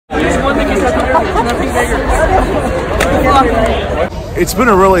It's been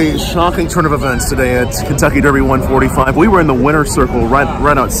a really shocking turn of events today at Kentucky Derby 145. We were in the winner's circle,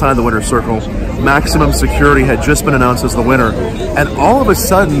 right outside the winner's circle. Maximum Security had just been announced as the winner, and all of a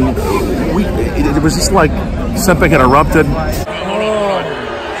sudden, it was just like something had erupted.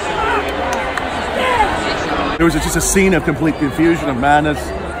 It was just a scene of complete confusion, of madness,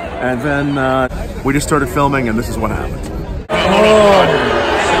 and then we just started filming, and this is what happened.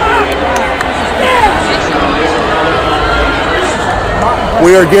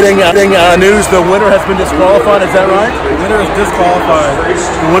 We are getting news the winner has been disqualified, is that right? The winner is disqualified.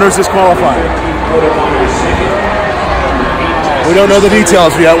 The winner is disqualified. We don't know the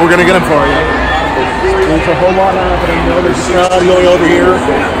details yet, we're going to get them for you. There's a whole lot happening. There's a crowd going over here.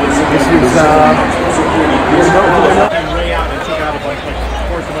 This is, way out and took out a bunch of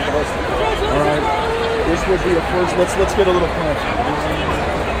portion of the list. Alright. This would be a first. Let's get a little closer.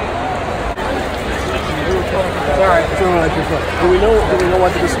 Alright, it's alright. Do we know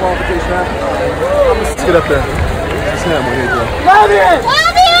what the disqualification happened? Let's get up there. That's him. What do you do? Flavien!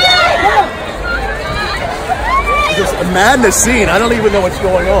 Just a madness scene. I don't even know what's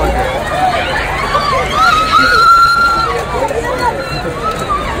going on here.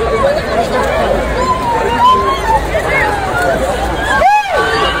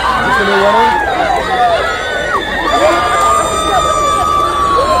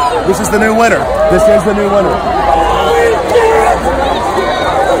 This is the new winner. This is the new winner.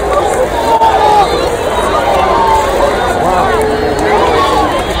 Wow.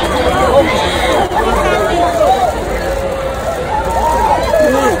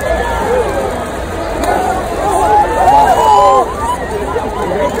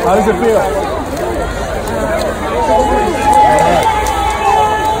 How does it feel?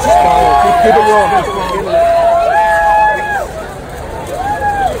 Keep it rolling.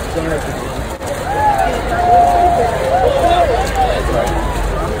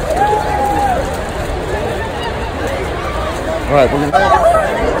 All right, we're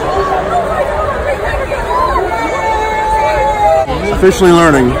officially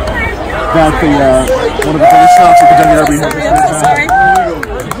learning that one of the biggest stops at the Kentucky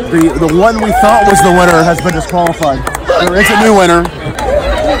Derby, the one we thought was the winner has been disqualified. There is a new winner.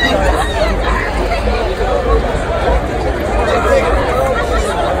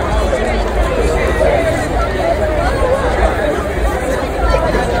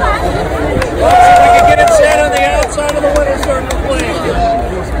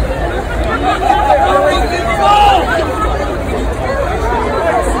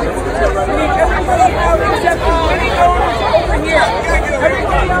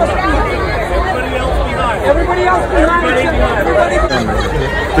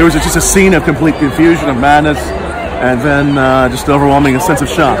 There was just a scene of complete confusion, of madness, and then just an overwhelming sense of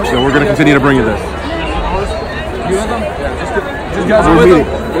shock. So we're going to continue to bring you this. You with them? Just guys are with them?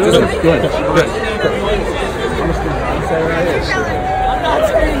 Good. I'm not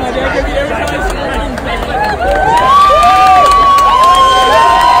screaming, my dad. Everybody's screaming.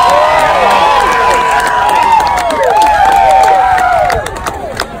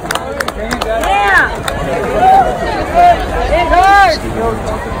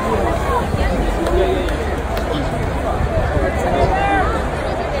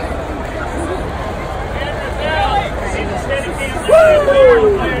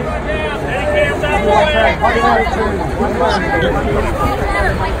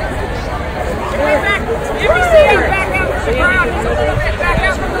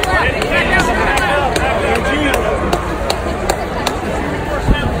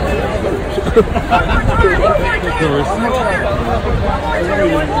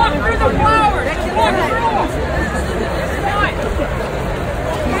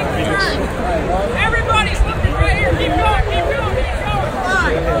 Everybody's looking right here. Keep going, keep going, keep going.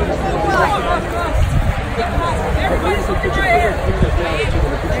 Everybody's looking right here.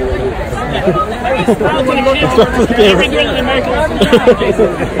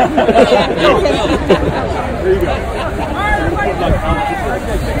 There you go.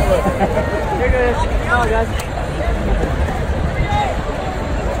 Come on, guys.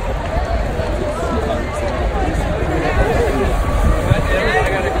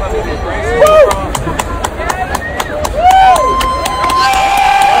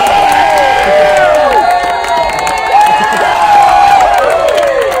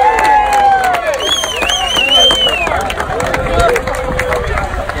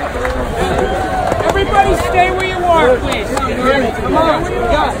 Everybody stay where you are, please. Come on.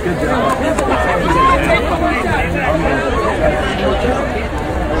 Good job.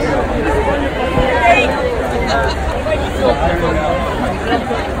 Hey.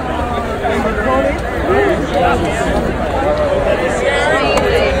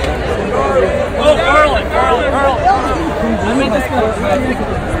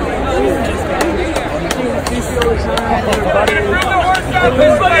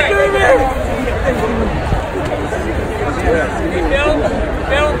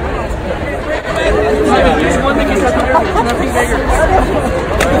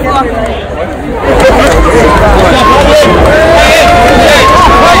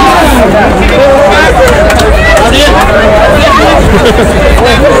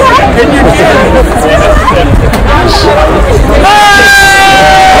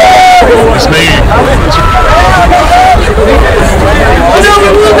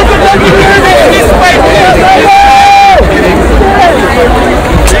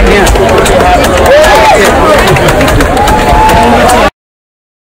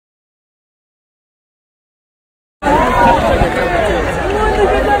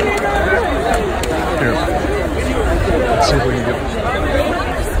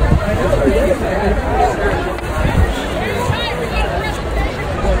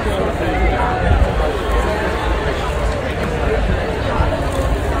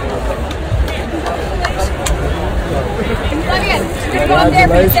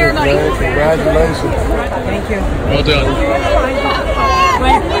 Congratulations. Thank you. Well done.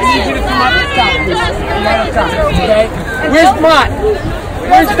 Wait, I need you to come up top. Okay? Where's Mott?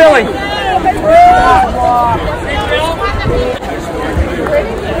 Where's Billy?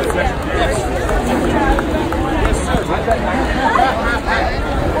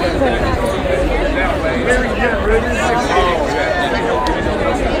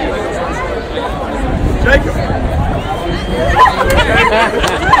 Jacob.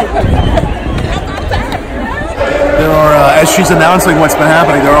 There are, as she's announcing what's been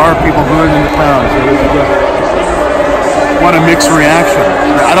happening, there are people booing in the crowd. So this is what a mixed reaction.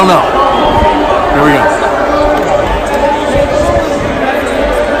 I don't know. Here we go.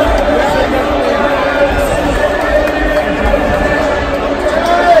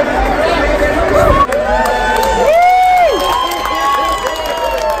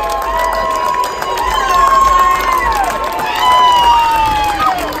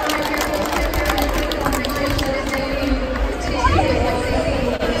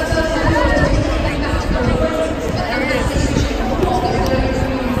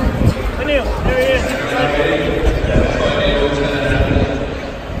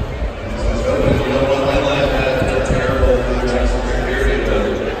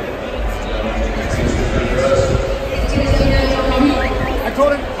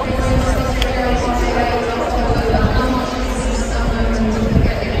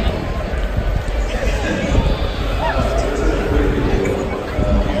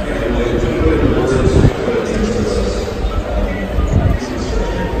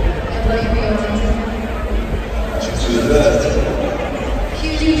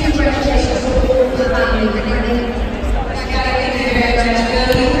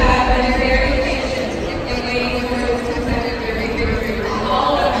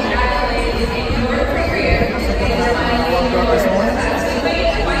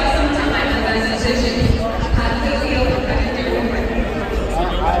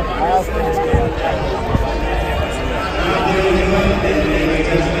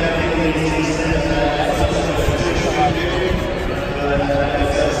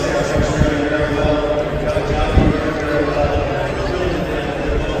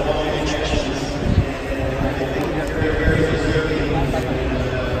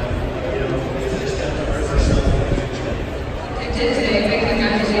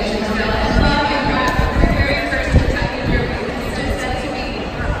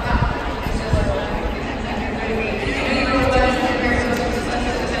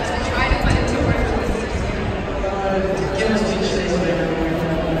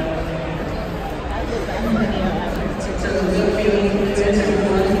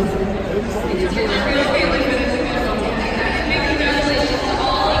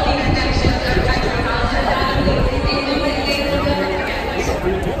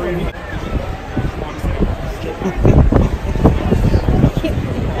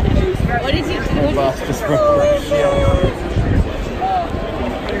 What did you do? Lost his breath. So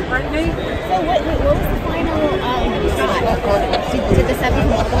what was the final shot? Did the 7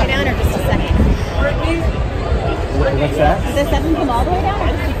 come all the way down or just a second? What's that? Did the 7 come all the way down or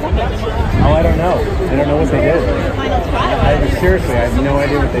just a second? Oh, I don't know. I don't know what they did. The final try? Seriously, I have no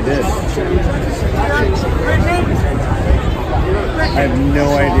idea what they did. I have no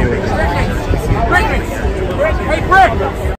idea what they did. Hey, Brick!